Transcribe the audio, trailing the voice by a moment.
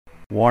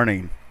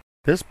Warning: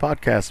 this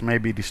podcast may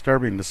be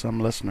disturbing to some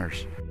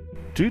listeners.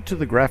 Due to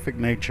the graphic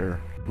nature,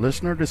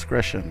 listener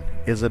discretion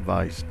is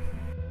advised.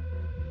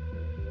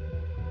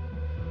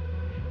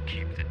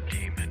 Keep the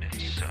demon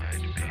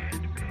inside me.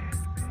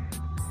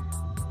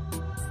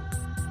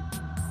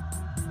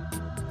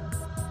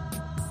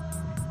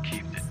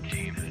 Keep the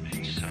demon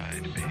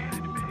inside me.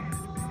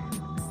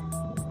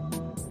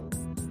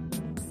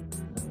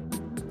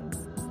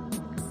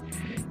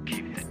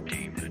 Keep the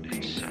demon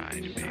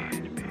inside me.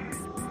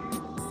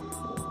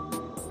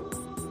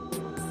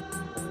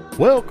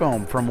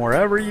 Welcome from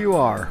wherever you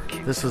are.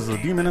 This is The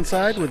Demon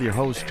Inside with your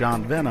host,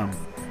 John Venom.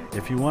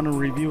 If you want to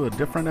review a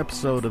different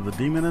episode of The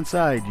Demon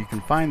Inside, you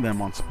can find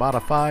them on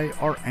Spotify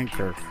or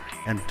Anchor.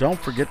 And don't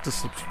forget to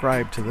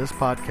subscribe to this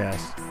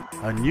podcast.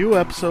 A new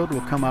episode will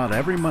come out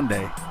every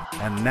Monday.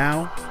 And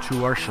now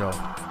to our show.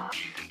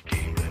 Keep the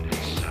demon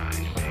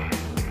inside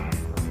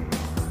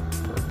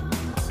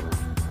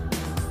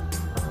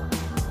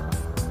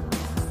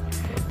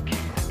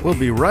me. We'll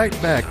be right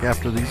back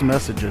after these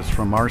messages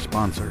from our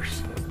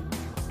sponsors.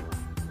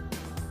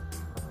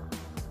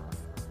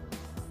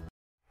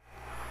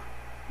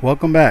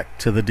 Welcome back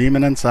to The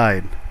Demon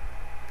Inside.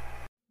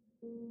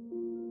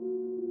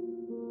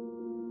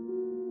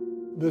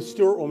 The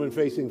Stewart woman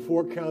facing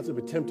 4 counts of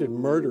attempted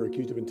murder,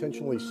 accused of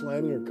intentionally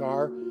slamming her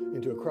car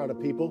into a crowd of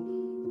people,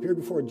 appeared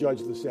before a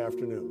judge this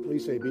afternoon.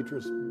 Police say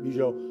Beatrice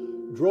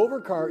Bijoux drove her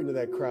car into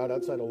that crowd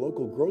outside a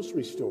local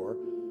grocery store,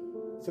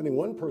 sending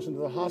one person to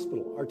the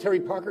hospital. Our Terry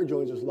Parker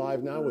joins us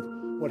live now with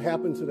what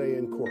happened today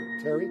in court.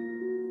 Terry?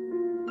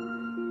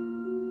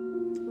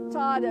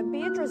 Todd,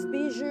 Beatrice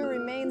Bijoux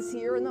remains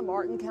here in the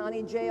Martin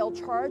County Jail,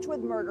 charged with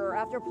murder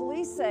after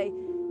police say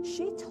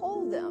she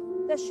told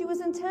them that she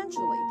was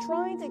intentionally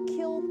trying to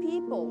kill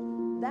people.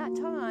 That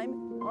time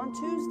on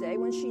Tuesday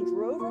when she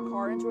drove her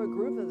car into a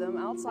group of them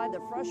outside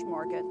the Fresh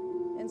Market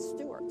in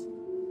Stewart.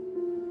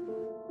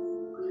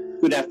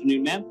 Good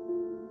afternoon, ma'am.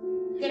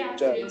 Good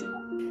afternoon.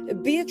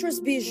 Beatrice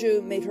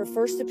Bijoux made her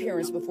first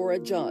appearance before a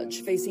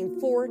judge, facing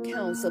 4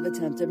 counts of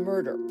attempted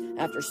murder.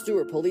 After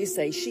Stewart police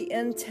say she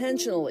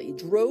intentionally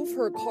drove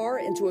her car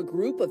into a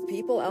group of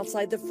people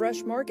outside the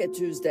Fresh Market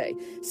Tuesday,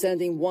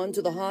 sending one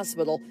to the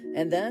hospital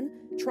and then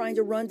trying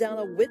to run down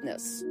a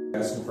witness.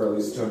 Asking for at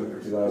least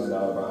 $250,000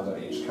 bonds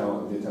on each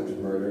count of the attempted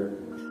murder.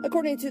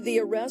 According to the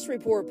arrest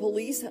report,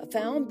 police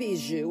found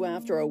Bijoux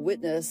after a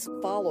witness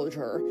followed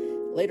her.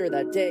 Later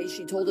that day,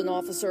 she told an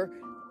officer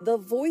the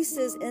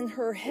voices in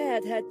her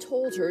head had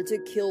told her to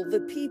kill the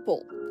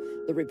people.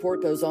 The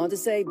report goes on to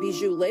say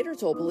Bijoux later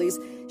told police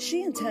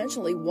she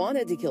intentionally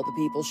wanted to kill the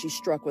people she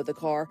struck with the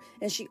car,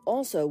 and she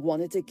also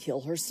wanted to kill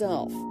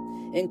herself.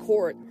 In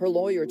court, her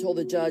lawyer told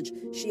the judge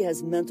she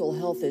has mental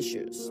health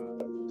issues.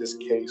 This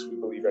case, we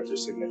believe that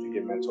there's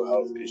significant mental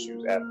health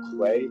issues at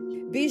play.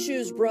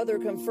 Bijou's brother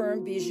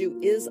confirmed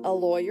Bijoux is a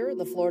lawyer.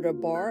 The Florida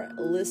bar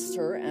lists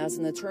her as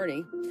an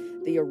attorney.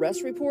 The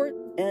arrest report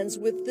ends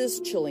with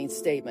this chilling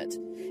statement.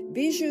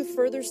 Bijoux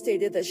further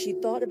stated that she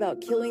thought about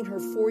killing her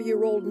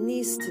 4-year-old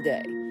niece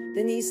today.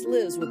 The niece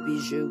lives with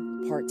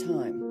Bijoux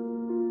part-time.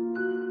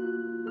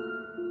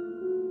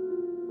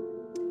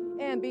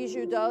 And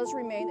Bijoux does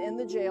remain in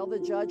the jail. The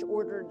judge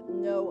ordered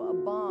no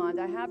bond.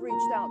 I have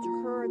reached out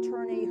to her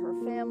attorney, her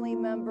family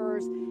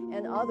members,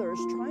 and others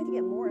trying to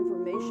get more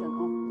information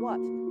on what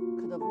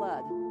could have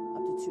led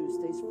up to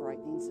Tuesday's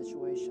frightening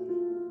situation.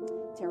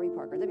 Terry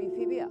Parker,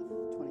 WPBF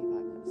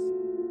 25 News.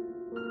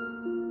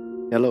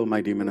 Hello,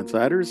 my Demon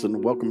Insiders,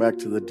 and welcome back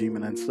to The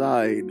Demon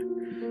Inside.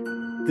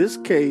 This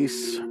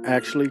case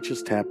actually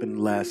just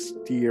happened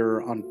last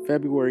year on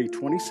February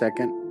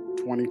 22nd,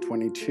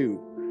 2022.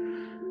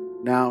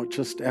 Now,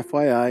 just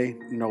FYI,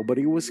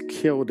 nobody was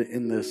killed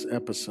in this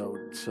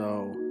episode,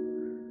 so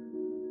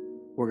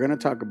we're going to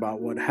talk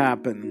about what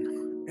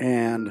happened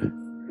and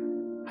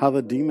how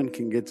the demon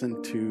can get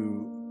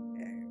into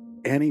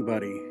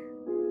anybody.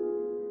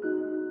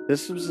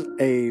 This was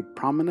a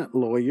prominent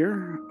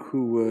lawyer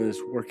who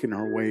was working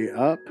her way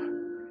up.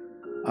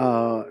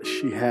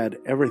 She had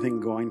everything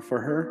going for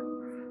her.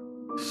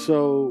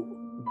 So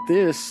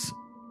this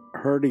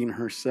hurting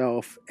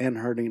herself and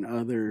hurting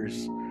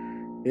others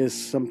is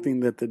something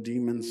that the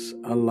demons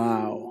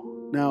allow.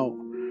 Now,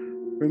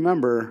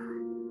 remember,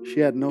 she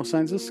had no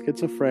signs of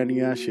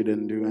schizophrenia. She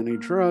didn't do any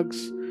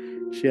drugs.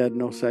 She had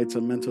no signs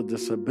of mental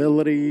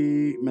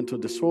disability, mental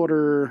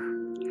disorder.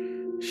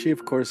 She,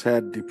 of course,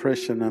 had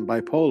depression and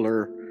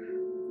bipolar.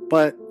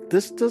 But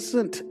this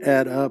doesn't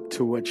add up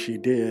to what she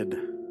did.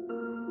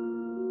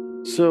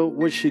 So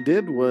what she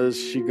did was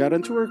she got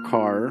into her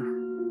car.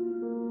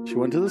 She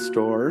went to the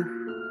store.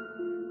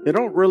 They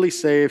don't really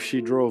say if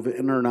she drove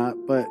in or not,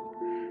 but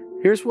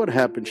here's what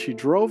happened. She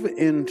drove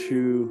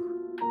into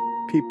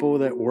people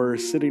that were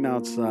sitting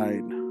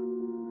outside.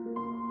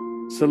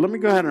 So let me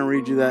go ahead and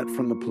read you that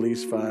from the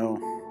police file.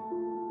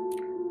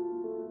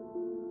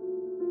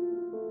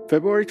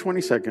 February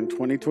 22nd,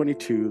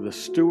 2022, the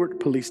Stewart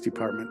Police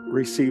Department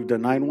received a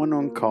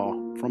 911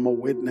 call from a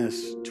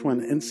witness to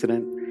an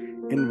incident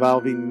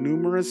involving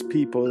numerous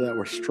people that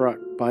were struck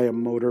by a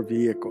motor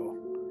vehicle.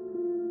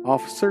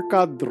 Officer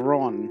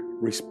Cadron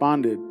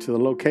responded to the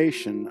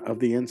location of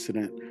the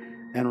incident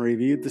and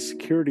reviewed the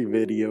security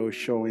video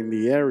showing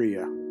the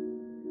area.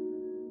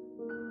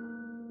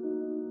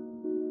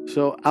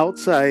 So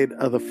outside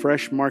of the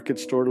Fresh Market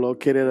store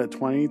located at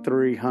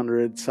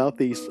 2300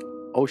 Southeast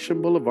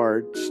Ocean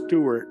Boulevard,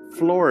 Stuart,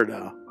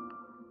 Florida.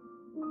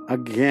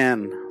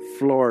 Again,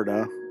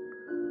 Florida.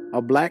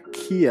 A black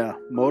Kia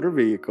motor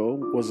vehicle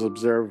was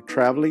observed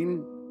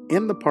traveling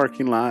in the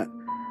parking lot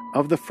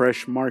of the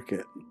Fresh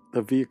Market.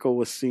 The vehicle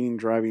was seen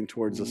driving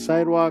towards the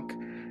sidewalk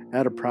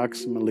at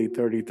approximately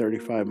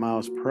 30-35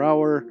 miles per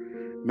hour,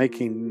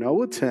 making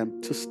no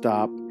attempt to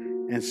stop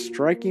and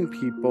striking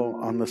people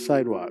on the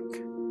sidewalk.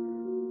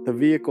 The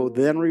vehicle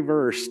then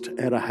reversed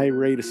at a high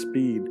rate of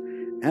speed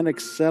and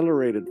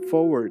accelerated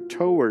forward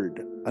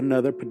toward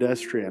another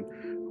pedestrian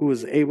who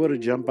was able to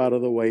jump out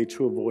of the way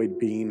to avoid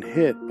being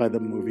hit by the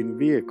moving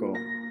vehicle.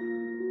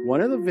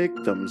 One of the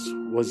victims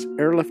was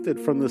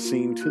airlifted from the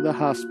scene to the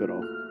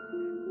hospital.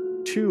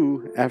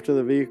 After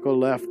the vehicle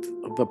left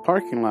the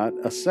parking lot,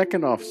 a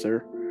second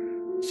officer,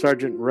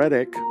 Sergeant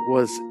Reddick,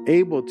 was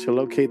able to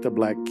locate the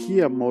black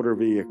Kia motor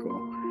vehicle,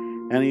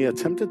 and he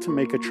attempted to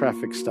make a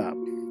traffic stop.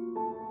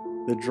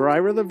 The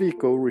driver of the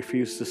vehicle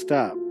refused to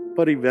stop,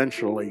 but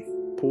eventually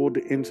pulled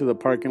into the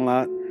parking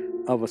lot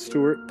of a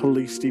Stuart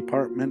Police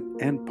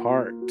Department and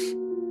parked.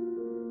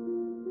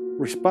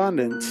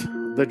 Respondent,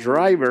 the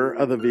driver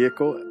of the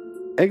vehicle,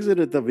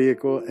 exited the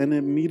vehicle and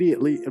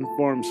immediately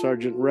informed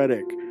Sergeant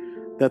Reddick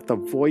that the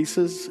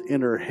voices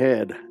in her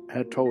head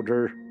had told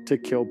her to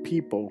kill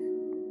people.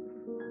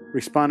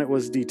 Respondent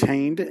was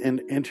detained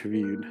and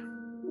interviewed.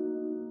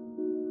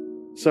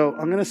 So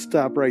I'm going to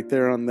stop right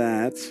there on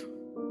that,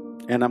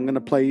 and I'm going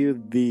to play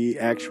you the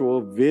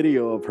actual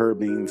video of her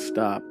being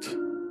stopped.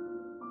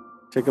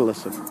 Take a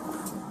listen.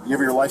 You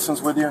have your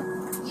license with you?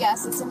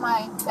 Yes, it's in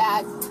my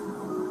bag.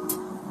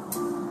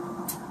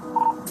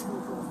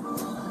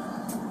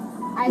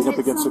 Get up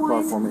against the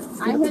car for me.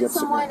 I hit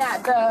someone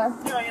at the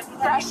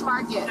Fresh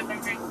Market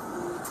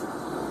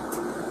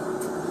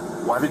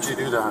Why did you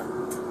do that?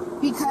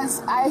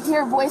 because I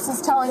hear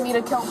voices telling me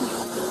to kill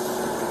people.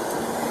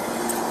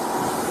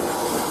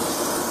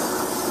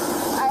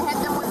 I hit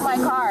them with my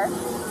car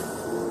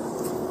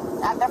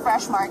at the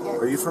Fresh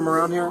Market. Are you from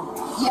around here?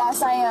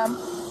 Yes, I am.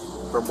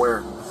 From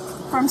where?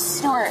 From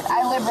Stuart.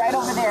 I live right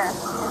over there.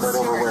 Right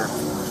over where?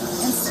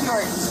 In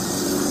Stuart.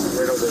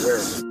 Right over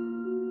where?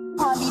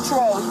 Palm Beach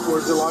Road.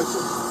 Where's your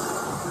license?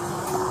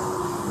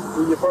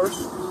 In your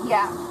purse?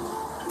 Yeah.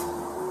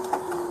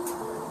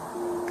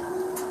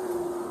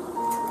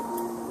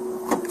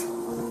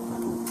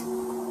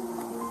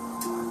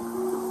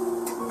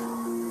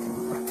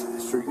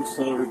 So you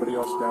slow everybody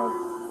else down.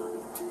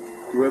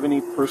 Do you have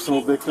any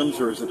personal victims,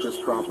 or is it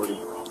just property?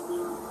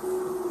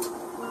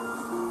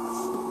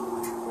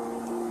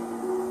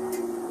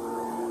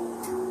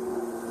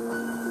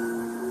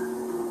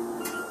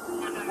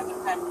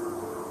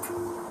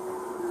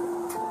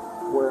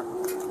 Where?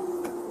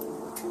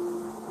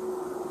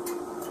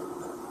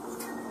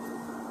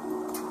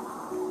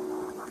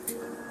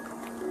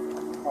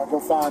 I'll go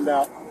find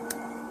out.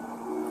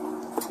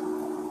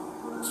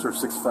 Sir,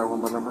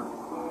 651, my number.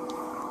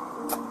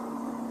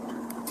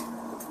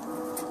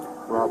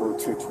 Bravo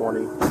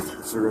 220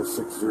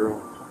 060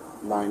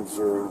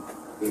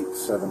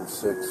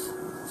 90876.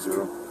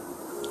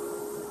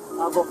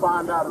 I'll go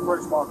find out at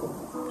Fresh Market.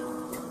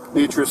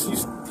 Beatrice,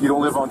 you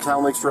don't live on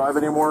Town Lakes Drive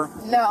anymore?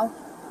 No.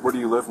 Where do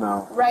you live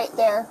now? Right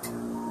there.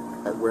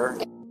 At where?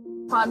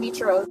 Palm Beach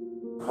Road.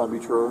 Palm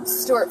Beach Road?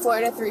 Stuart,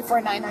 Florida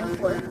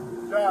 34994.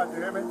 John, you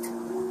hear me?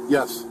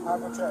 Yes. I'll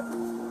go check.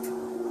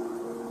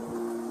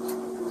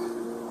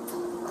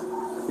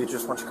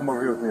 Beatrice, why don't you come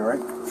over here with me, all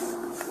right?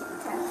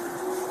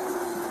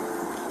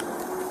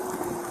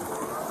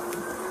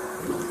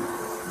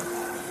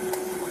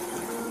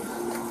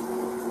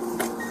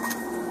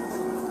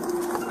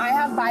 I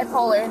have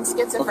bipolar and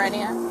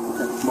schizophrenia.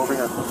 Okay, come over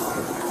here.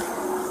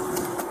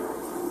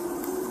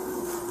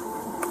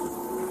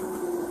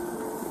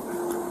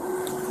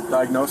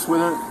 Diagnosed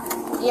with it?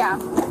 Yeah.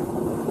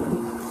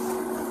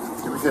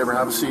 Do me a favor,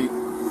 have a seat.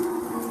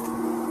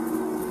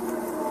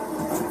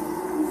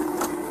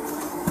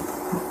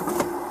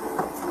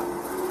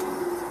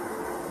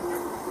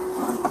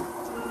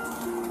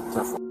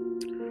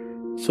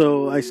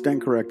 So I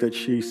stand corrected.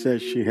 She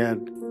says she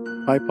had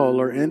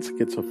bipolar and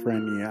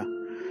schizophrenia.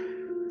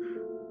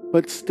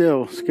 But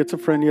still,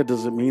 schizophrenia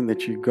doesn't mean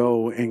that you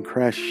go and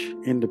crash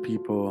into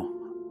people.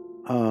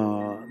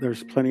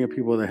 There's plenty of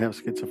people that have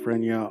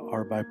schizophrenia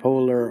or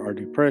bipolar or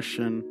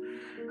depression,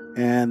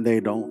 and they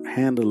don't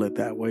handle it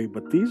that way.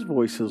 But these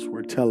voices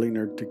were telling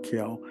her to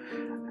kill.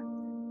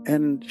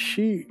 And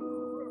she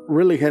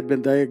really had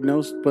been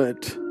diagnosed,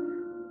 but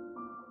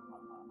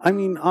I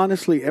mean,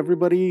 honestly,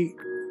 everybody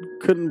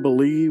couldn't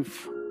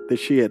believe that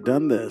she had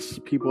done this.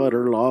 People at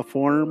her law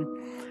firm,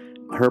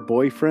 her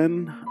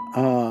boyfriend,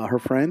 her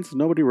friends,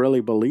 nobody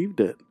really believed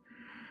it.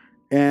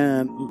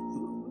 And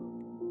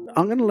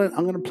I'm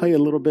gonna play a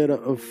little bit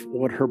of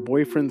what her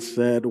boyfriend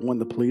said when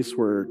the police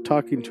were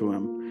talking to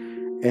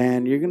him.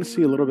 And you're going to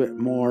see a little bit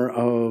more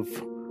of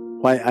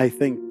why I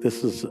think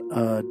this is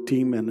a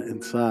demon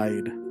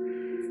inside.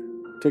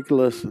 Take a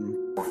listen.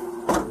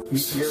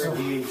 You're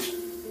engaged,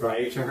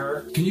 right, to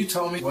her? Can you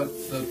tell me what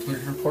the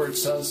police report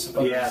says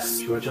about Yes,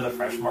 she went to the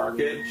fresh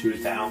market. She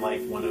was down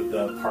like one of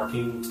the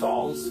parking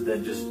stalls,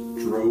 then just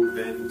drove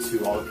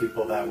into all the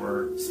people that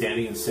were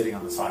standing and sitting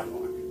on the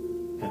sidewalk,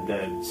 and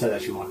then said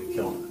that she wanted to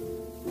kill them.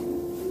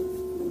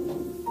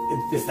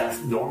 Is that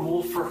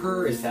normal for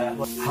her? Is that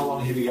how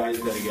long have you guys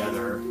been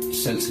together?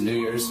 Since New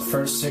Year's, the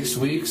first 6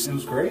 weeks? It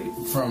was great.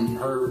 From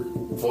her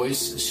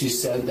voice, she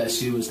said that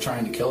she was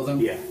trying to kill them?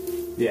 Yeah.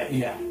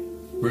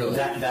 Really?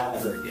 That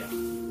was her, yeah.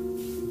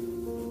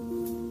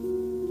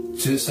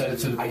 She said it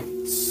to...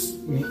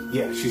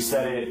 Yeah, she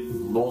said it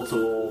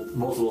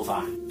multiple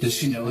times. Does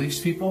she know these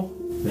people?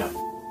 No.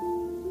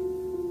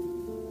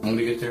 I'm going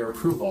to get their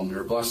approval and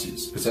their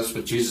blessings, because that's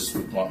what Jesus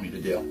would want me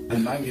to do.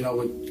 And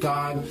with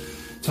God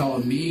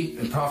telling me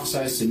and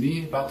prophesies to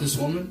me about this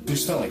woman, we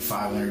spent like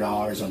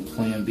 $500 on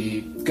Plan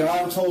B.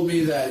 God told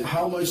me that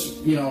how much,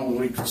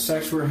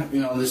 sex we're,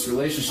 this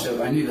relationship,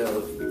 I need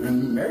to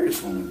marry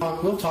this woman.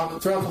 We'll talk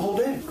throughout the whole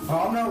day.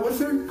 I'm not with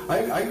her.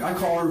 I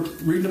call her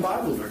reading the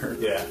Bible to her.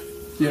 Yeah.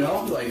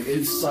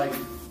 It's like,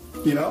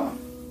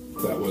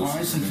 That was.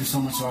 I sent you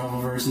so much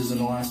Bible verses in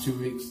the last 2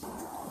 weeks.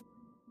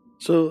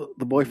 So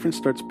the boyfriend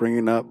starts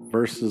bringing up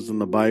verses in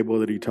the Bible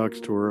that he talks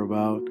to her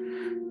about.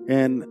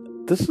 And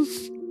this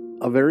is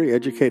a very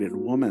educated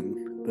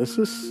woman. This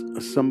is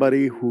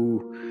somebody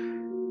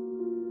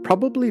who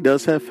probably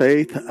does have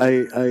faith.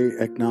 I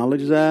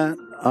acknowledge that,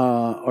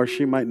 or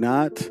she might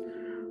not.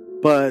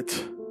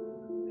 But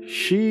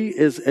she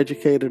is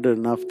educated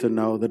enough to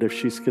know that if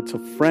she's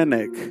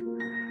schizophrenic,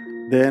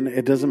 then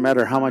it doesn't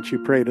matter how much you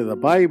pray to the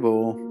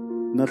Bible,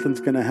 nothing's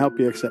going to help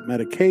you except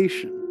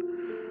medication.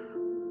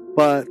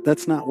 But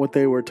that's not what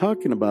they were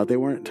talking about. They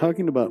weren't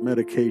talking about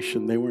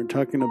medication. They weren't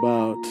talking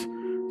about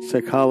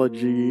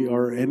psychology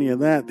or any of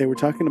that. They were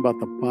talking about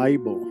the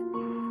Bible.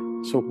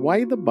 So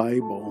why the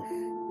Bible?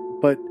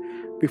 But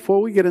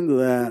before we get into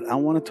that, I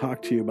want to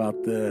talk to you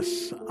about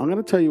this. I'm going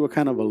to tell you what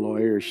kind of a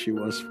lawyer she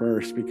was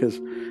first, because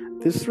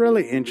this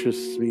really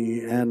interests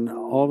me and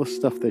all the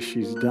stuff that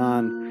she's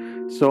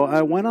done. So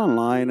I went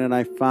online and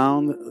I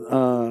found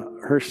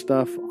her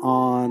stuff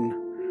on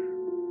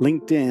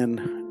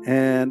LinkedIn.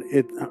 And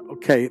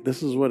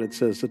this is what it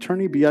says.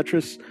 Attorney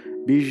Beatrice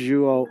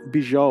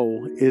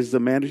Bijoux is the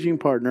managing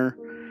partner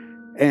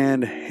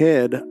and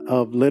head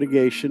of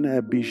litigation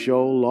at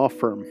Bijoux Law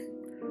Firm.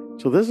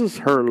 So this is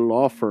her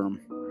law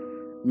firm.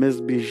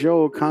 Ms.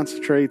 Bijoux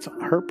concentrates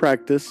her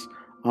practice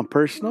on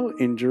personal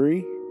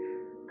injury,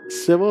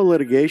 civil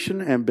litigation,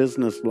 and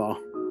business law.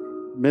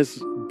 Ms.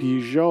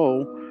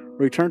 Bijoux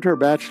returned her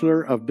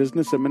Bachelor of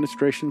Business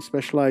Administration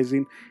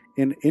specializing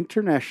in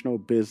international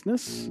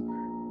business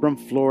from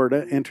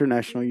Florida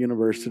International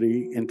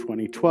University in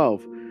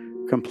 2012,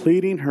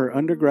 completing her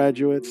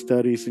undergraduate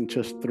studies in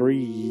just 3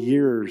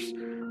 years.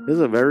 This is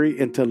a very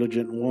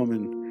intelligent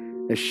woman.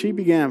 As she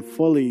began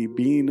fully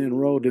being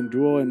enrolled in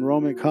dual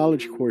enrollment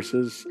college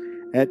courses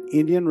at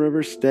Indian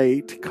River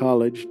State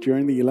College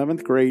during the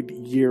 11th grade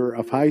year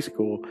of high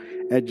school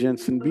at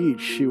Jensen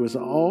Beach, she was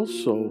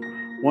also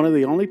one of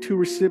the only 2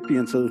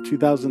 recipients of the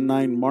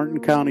 2009 Martin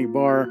County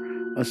Bar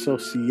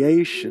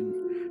Association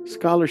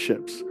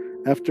scholarships.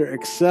 After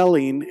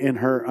excelling in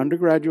her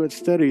undergraduate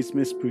studies,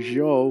 Ms.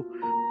 Bijoux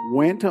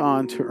went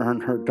on to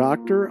earn her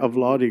Doctor of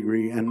Law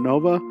degree at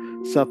Nova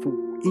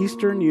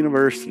Southeastern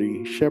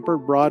University,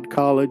 Shepherd Broad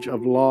College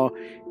of Law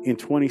in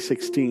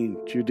 2016,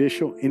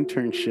 judicial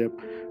internship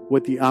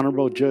with the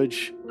Honorable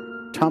Judge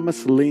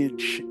Thomas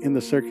Lynch in the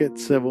Circuit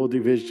Civil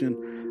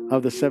Division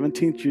of the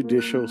 17th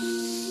Judicial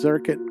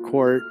Circuit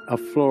Court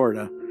of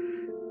Florida.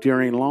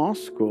 During law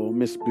school,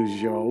 Ms.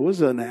 Bijoux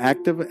was an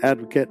active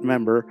advocate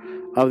member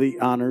of the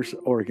Honors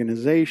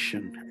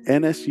Organization,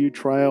 NSU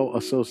Trial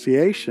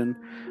Association,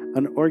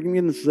 an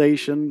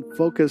organization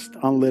focused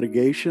on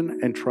litigation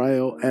and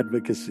trial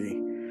advocacy.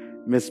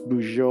 Ms.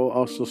 Bijoux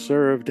also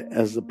served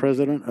as the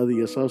president of the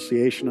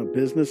Association of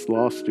Business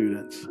Law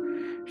Students.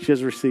 She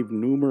has received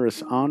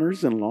numerous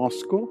honors in law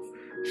school.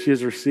 She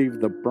has received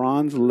the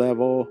bronze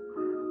level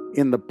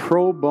in the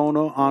Pro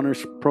Bono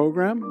Honors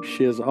Program.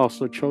 She is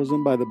also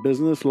chosen by the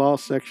Business Law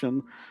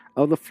section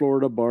of the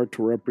Florida Bar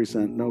to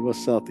represent Nova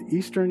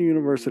Southeastern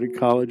University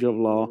College of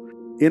Law,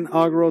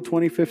 inaugural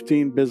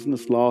 2015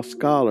 Business Law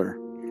Scholar.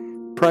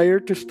 Prior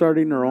to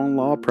starting her own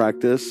law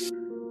practice,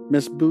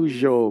 Ms.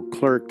 Bijoux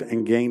clerked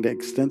and gained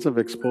extensive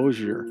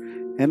exposure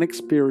and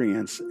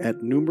experience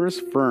at numerous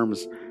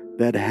firms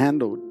that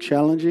handled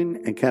challenging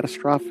and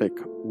catastrophic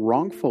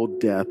wrongful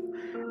death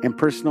and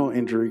personal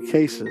injury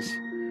cases.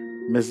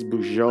 Ms.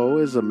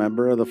 Bijoux is a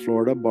member of the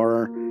Florida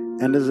Bar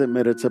and is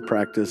admitted to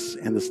practice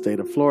in the state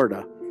of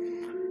Florida.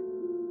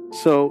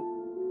 So,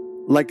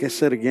 like I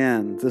said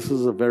again, this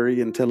is a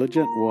very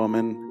intelligent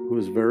woman who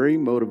is very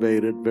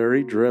motivated,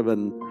 very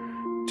driven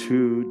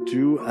to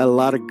do a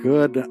lot of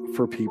good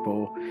for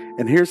people.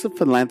 And here's the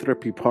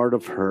philanthropy part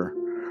of her.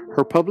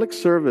 Her public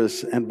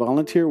service and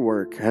volunteer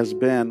work has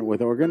been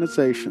with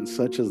organizations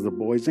such as the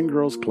Boys and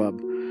Girls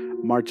Club,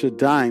 March of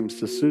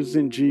Dimes, the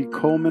Susan G.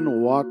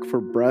 Komen Walk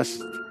for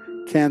Breast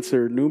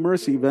Cancer,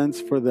 numerous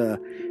events for the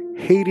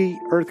Haiti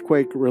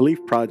Earthquake Relief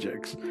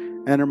Projects,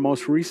 and her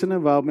most recent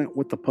involvement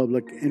with the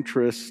Public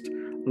Interest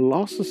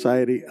Law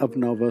Society of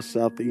Nova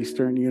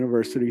Southeastern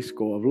University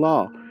School of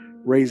Law,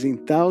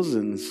 raising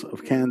thousands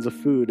of cans of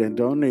food and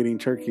donating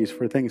turkeys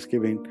for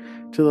Thanksgiving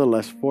to the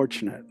less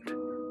fortunate.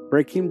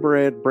 Breaking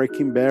Bread,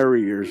 Breaking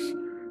Barriers,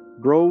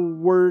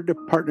 Broward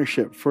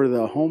Partnership for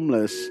the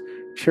Homeless,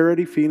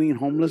 charity feeding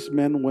homeless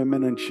men,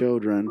 women, and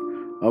children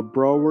of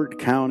Broward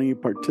County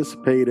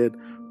participated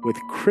with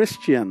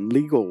Christian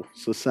Legal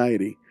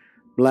Society,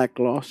 Black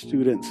Law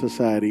Student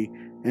Society,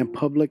 and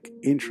Public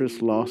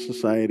Interest Law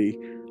Society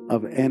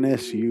of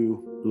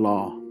NSU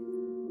Law.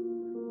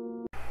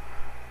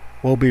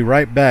 We'll be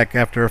right back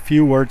after a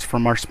few words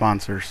from our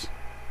sponsors.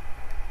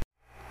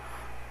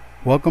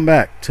 Welcome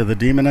back to The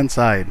Demon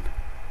Inside.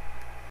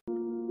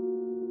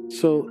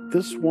 So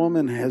this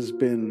woman has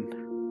been,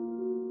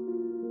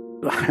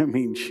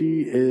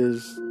 she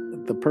is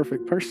the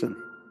perfect person.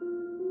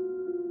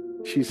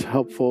 She's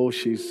helpful.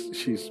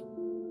 She's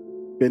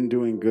been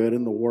doing good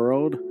in the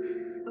world.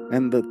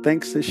 And the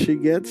thanks that she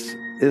gets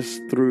is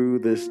through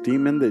this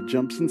demon that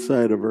jumps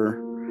inside of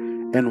her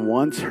and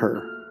wants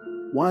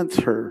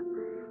her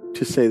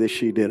to say that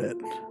she did it.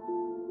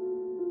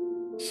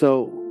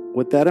 So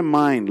with that in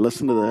mind,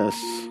 listen to this.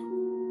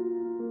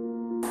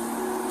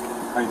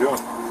 How you doing?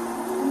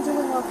 I'm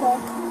doing okay.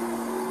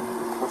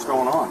 What's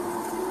going on?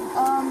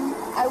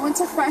 I went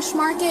to Fresh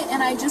Market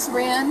and I just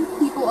ran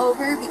people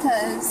over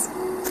because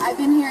I've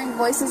been hearing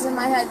voices in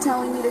my head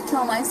telling me to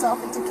kill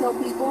myself and to kill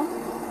people.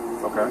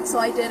 Okay. So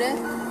I did it.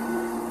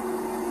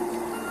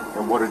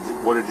 And what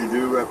did you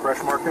do at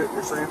Fresh Market,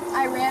 you're saying?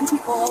 I ran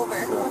people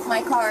over with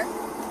my car.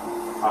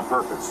 On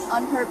purpose?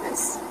 On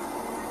purpose.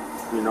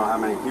 Do you know how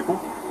many people?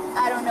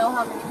 I don't know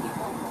how many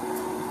people.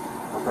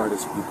 Okay,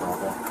 this people,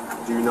 okay.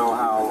 Do you know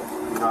how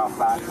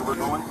fast you were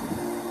going?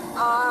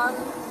 I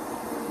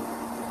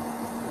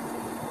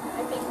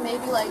think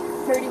maybe like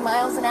 30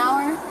 miles an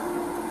hour.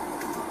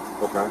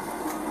 Okay.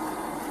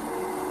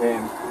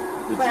 And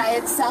but I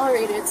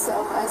accelerated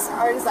so as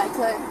hard as I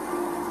could.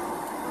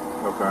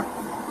 Okay.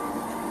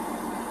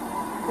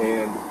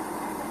 And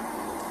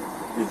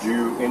did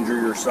you injure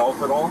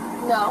yourself at all?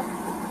 No,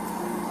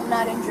 I'm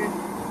not injured.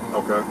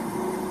 Okay.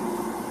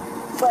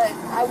 But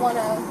I want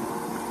to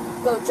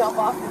go jump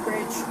off the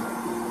bridge.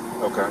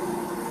 Okay.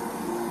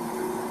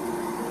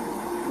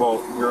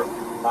 Well, you're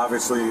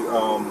obviously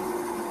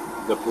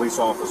the police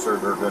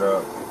officers are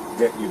gonna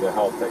get you the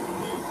help that you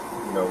need.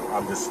 You know,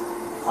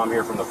 I'm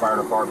here from the fire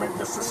department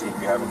just to see if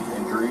you have any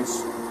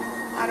injuries.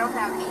 I don't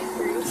have any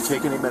injuries. Do you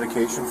take any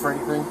medication for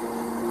anything?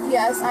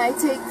 Yes, I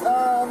take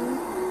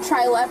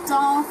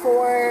Trileptal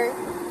for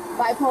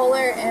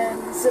bipolar and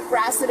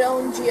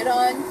Ziprasidone,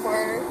 Geodon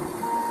for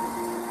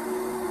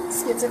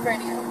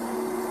schizophrenia.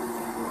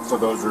 So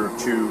those are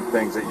two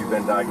things that you've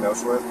been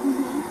diagnosed with?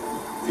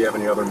 Mm-hmm. Do you have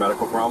any other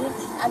medical problems?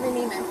 I'm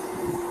anemic.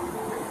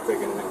 Take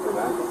anything for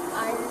that?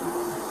 Iron.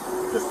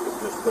 Just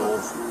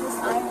pills? Just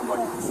iron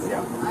pills.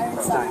 Yeah. Iron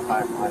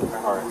supplement.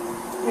 All right.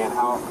 And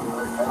how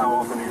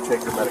often do you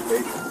take your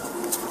medication?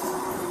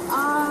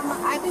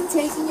 I've been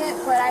taking it,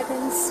 but I've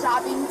been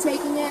stopping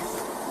taking it.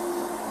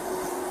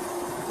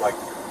 Like,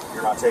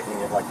 you're not taking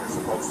it like you're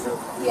supposed to?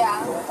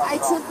 Yeah, I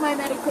took my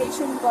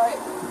medication, but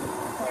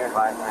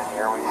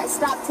I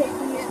stopped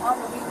taking it on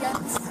the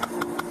weekends.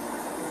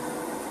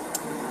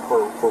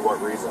 For what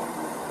reason?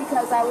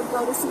 Because I would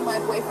go to see my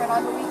boyfriend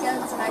on the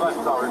weekends, and I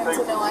didn't want him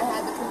to know I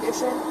had the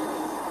condition.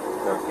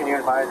 Can you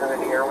advise on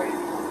any airways?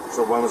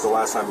 So when was the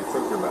last time you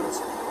took your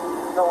medicine?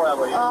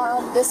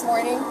 This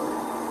morning.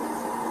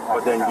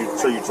 But then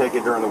you take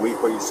it during the week,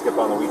 but you skip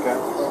on the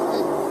weekend?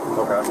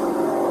 Mm-hmm. Okay.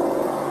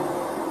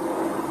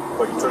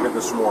 But you took it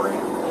this morning.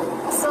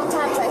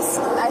 Sometimes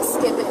I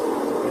skip it.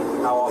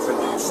 How often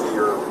do you see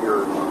your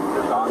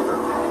doctor?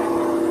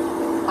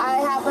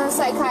 I have a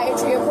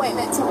psychiatry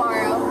appointment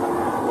tomorrow.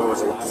 When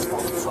was the last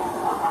time you saw him?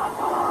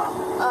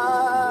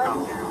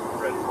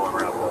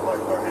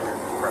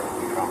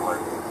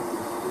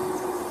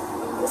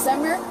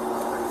 December.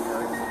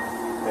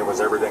 And was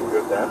everything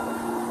good then?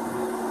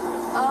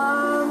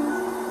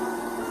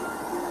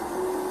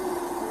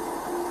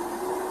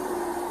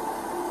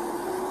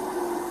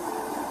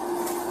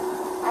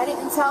 I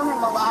didn't tell him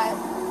a lot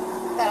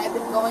that I've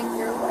been going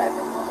through, what I've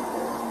been going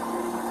through.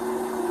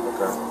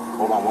 Okay.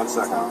 Hold on 1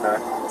 second, okay?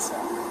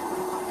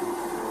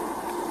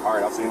 All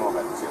right, I'll see you in a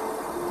little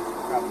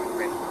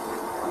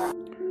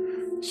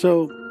bit.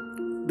 So,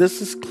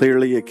 this is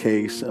clearly a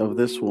case of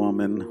this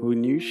woman who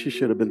knew she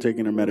should have been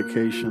taking her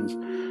medications,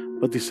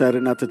 but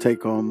decided not to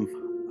take them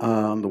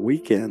on the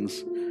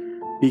weekends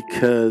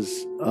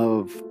because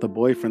of the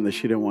boyfriend that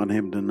she didn't want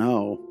him to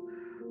know.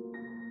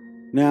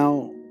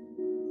 Now,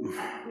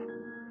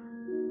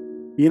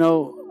 you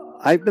know,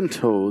 I've been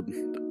told,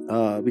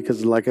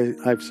 because like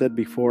I've said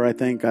before, I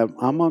think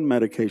I'm on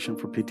medication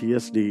for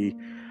PTSD.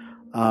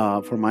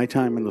 for my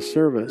time in the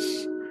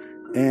service.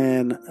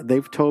 And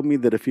they've told me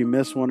that if you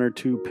miss one or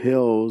two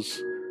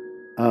pills,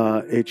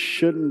 it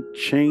shouldn't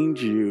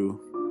change you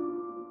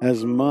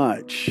as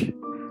much.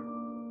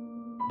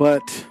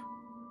 But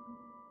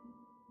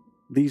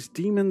these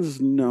demons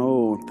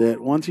know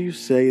that once you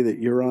say that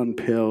you're on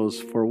pills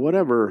for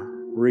whatever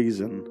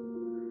reason,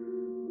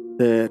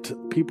 that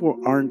people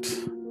aren't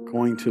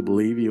going to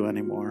believe you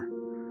anymore.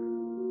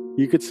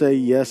 You could say,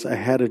 yes, I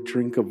had a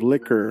drink of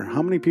liquor.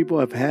 How many people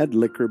have had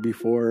liquor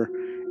before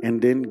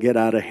and didn't get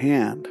out of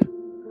hand?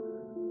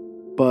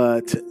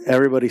 But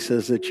everybody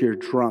says that you're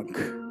drunk.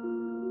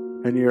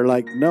 And you're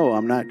like, no,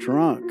 I'm not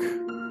drunk.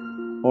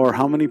 Or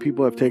how many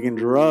people have taken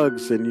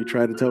drugs and you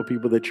try to tell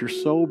people that you're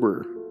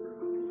sober?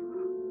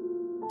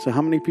 So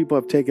how many people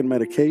have taken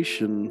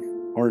medication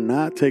or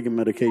not taken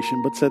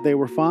medication but said they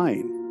were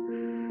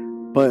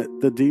fine? But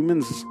the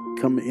demons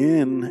come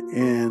in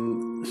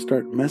and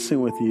start messing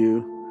with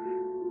you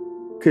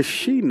because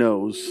she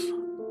knows,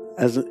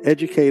 as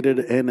educated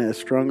and as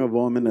strong a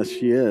woman as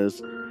she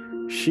is,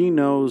 she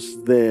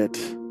knows that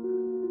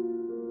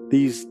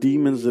these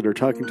demons that are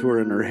talking to her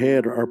in her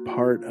head are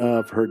part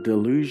of her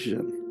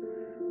delusion.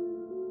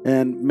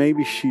 And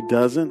maybe she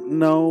doesn't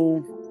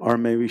know, or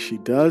maybe she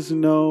does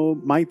know.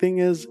 My thing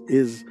is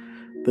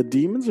the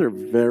demons are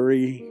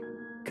very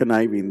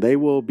conniving. They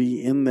will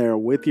be in there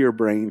with your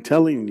brain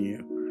telling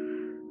you.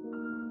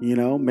 You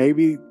know,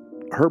 maybe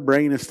her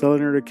brain is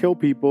telling her to kill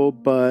people,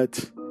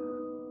 but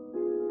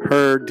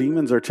her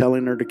demons are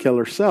telling her to kill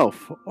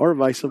herself, or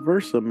vice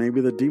versa.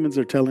 Maybe the demons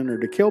are telling her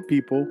to kill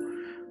people,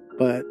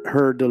 but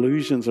her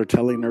delusions are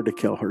telling her to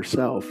kill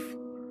herself.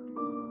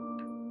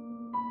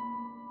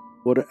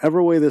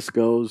 Whatever way this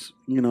goes,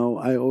 you know,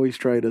 I always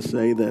try to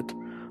say that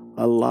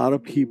a lot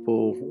of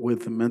people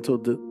with mental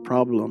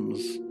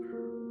problems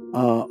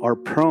are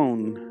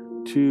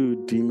prone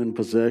to demon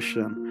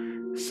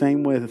possession.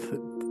 Same with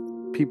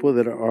people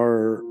that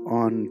are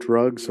on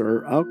drugs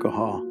or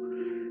alcohol.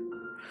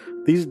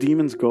 These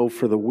demons go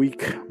for the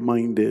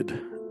weak-minded,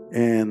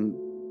 and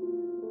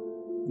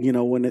you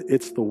know, when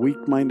it's the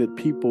weak-minded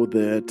people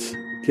that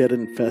get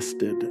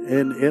infested,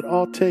 and it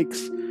all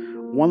takes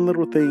one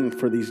little thing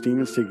for these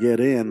demons to get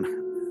in.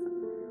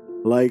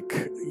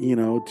 Like, you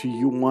know, do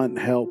you want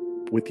help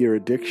with your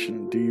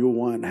addiction? Do you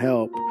want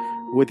help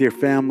with your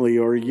family?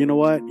 Or you know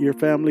what? Your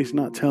family's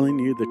not telling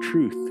you the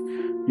truth.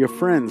 Your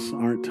friends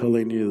aren't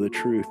telling you the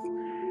truth.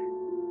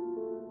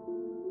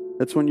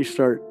 That's when you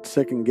start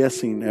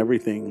second-guessing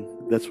everything.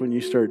 That's when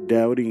you start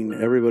doubting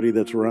everybody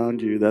that's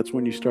around you. That's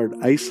when you start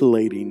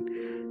isolating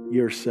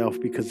yourself,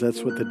 because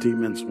that's what the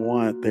demons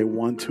want. They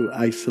want to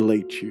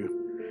isolate you.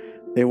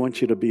 They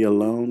want you to be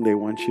alone. They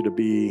want you to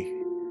be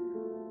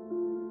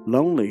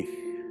lonely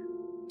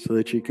so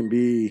that you can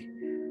be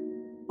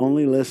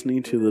only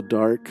listening to the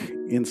dark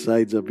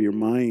insides of your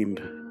mind.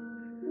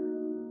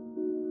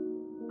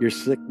 Your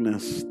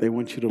sickness, they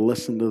want you to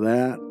listen to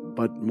that,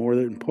 but more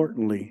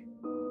importantly,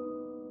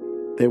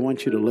 they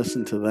want you to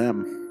listen to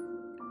them,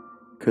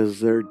 because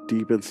they're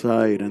deep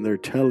inside and they're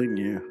telling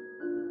you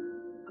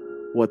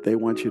what they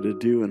want you to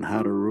do and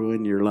how to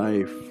ruin your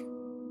life.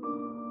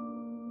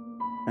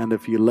 And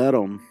if you let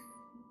them,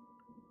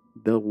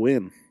 they'll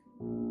win.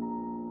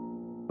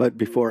 But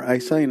before I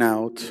sign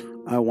out,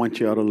 I want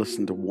you all to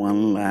listen to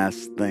one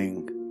last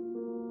thing.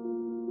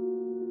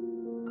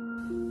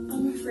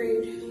 I'm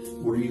afraid.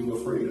 What are you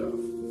afraid of?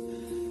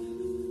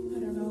 I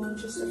don't know, I'm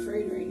just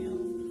afraid right now.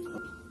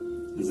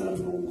 Is that a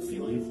normal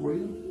feeling for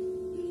you?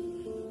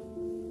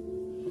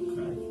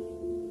 Okay.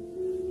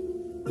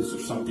 Is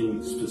there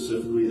something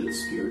specifically that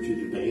scared you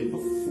today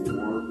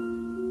before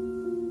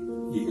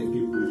you hit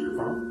people with your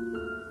car?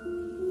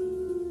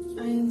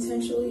 I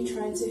intentionally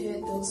tried to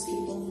hit those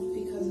people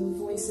because of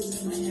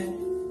voices in my head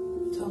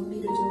telling me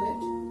to do it.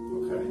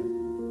 Okay.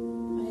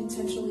 I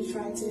intentionally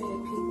tried to hit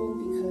people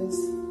because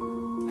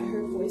I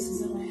heard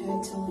voices in my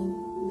head telling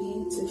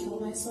me to kill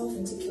myself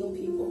and to kill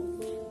people.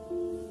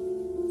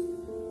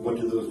 What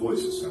do those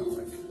voices sound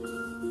like?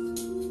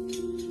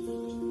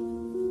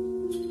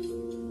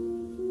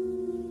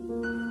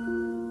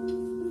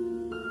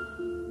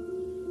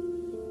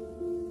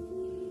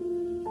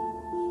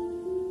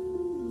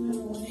 I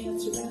don't want to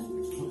answer that.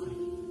 Okay.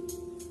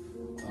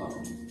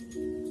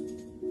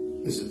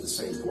 Is it the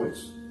same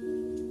voice?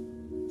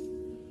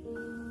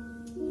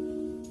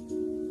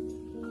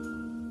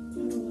 I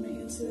don't want to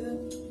answer that.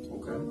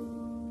 Okay.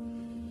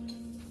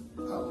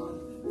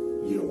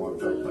 You don't want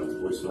to talk about the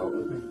voice at all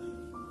with me?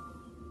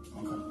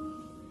 Okay.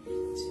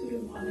 Too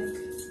demonic.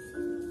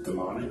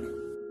 Demonic?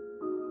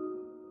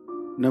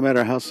 No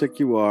matter how sick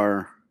you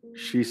are,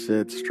 she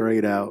said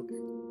straight out,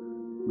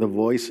 the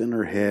voice in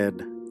her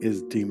head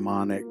is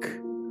demonic.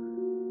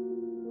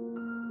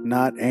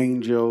 Not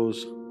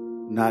angels,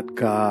 not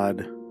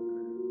God,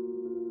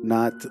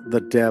 not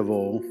the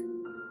devil,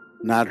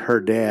 not her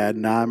dad,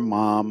 not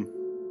mom.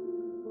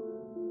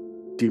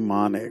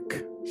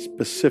 Demonic.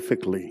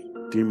 Specifically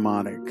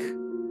demonic.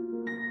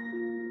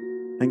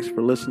 Thanks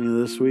for listening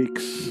to this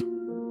week's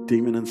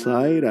Demon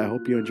Inside. I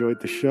hope you enjoyed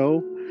the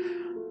show.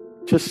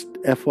 Just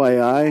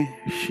FYI,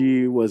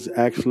 she was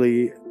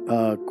actually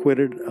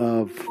acquitted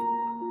of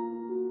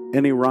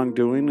any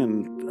wrongdoing,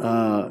 and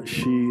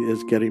she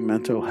is getting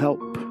mental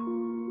help.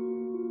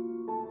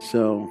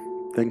 So,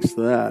 thanks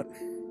to that.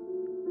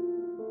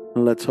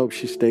 And let's hope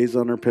she stays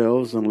on her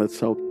pills, and let's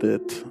hope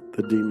that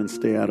the demons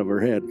stay out of her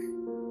head.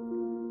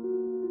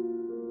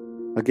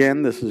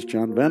 Again, this is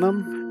John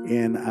Venom,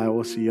 and I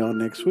will see y'all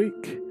next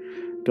week.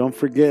 Don't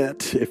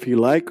forget, if you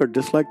like or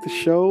dislike the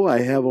show, I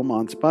have them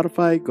on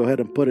Spotify. Go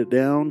ahead and put it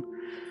down.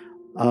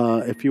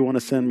 If you want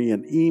to send me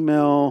an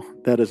email,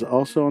 that is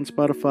also on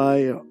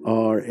Spotify,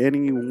 or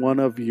any one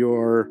of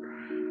your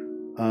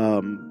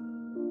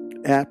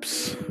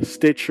apps,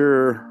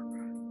 Stitcher,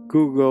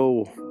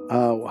 Google,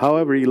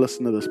 however you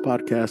listen to this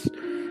podcast.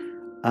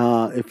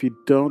 If you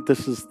don't,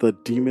 this is the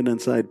Demon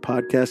Inside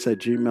Podcast at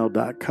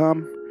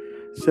gmail.com.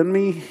 Send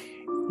me,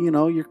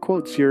 your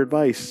quotes, your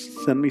advice.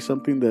 Send me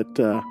something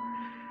that,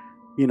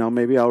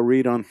 maybe I'll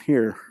read on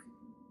here.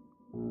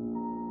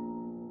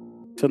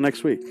 Till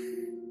next week.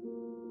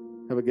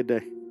 Have a good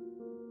day.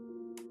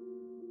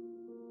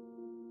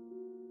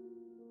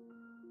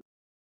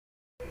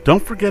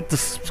 Don't forget to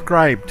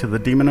subscribe to The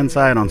Demon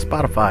Inside on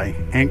Spotify,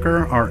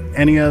 Anchor, or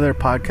any other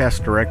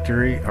podcast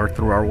directory, or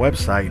through our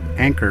website,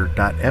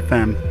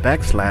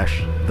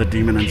 anchor.fm/The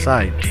Demon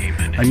Inside.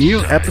 A new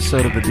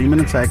episode of The Demon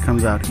Inside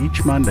comes out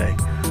each Monday.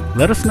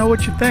 Let us know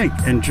what you think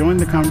and join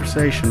the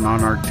conversation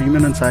on our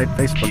Demon Inside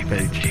Facebook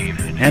page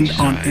and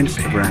on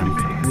Instagram.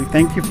 We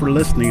thank you for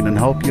listening and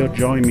hope you'll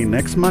join me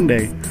next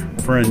Monday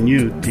for a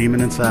new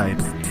Demon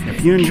Inside.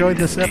 If you enjoyed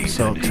this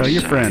episode, tell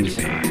your friends.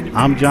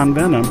 I'm John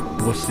Venom.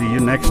 We'll see you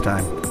next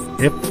time,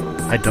 if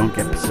I don't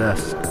get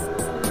possessed.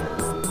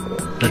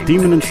 The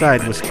Demon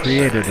Inside was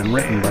created and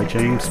written by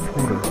James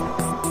Porter.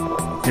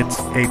 It's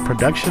a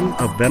production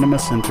of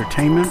Venomous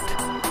Entertainment.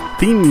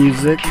 Theme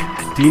music,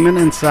 Demon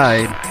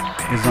Inside,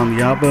 is on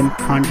the album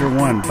Conjure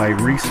One by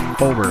Reese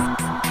Fulber.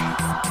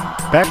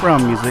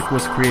 Background music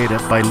was created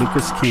by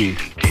Lucas King.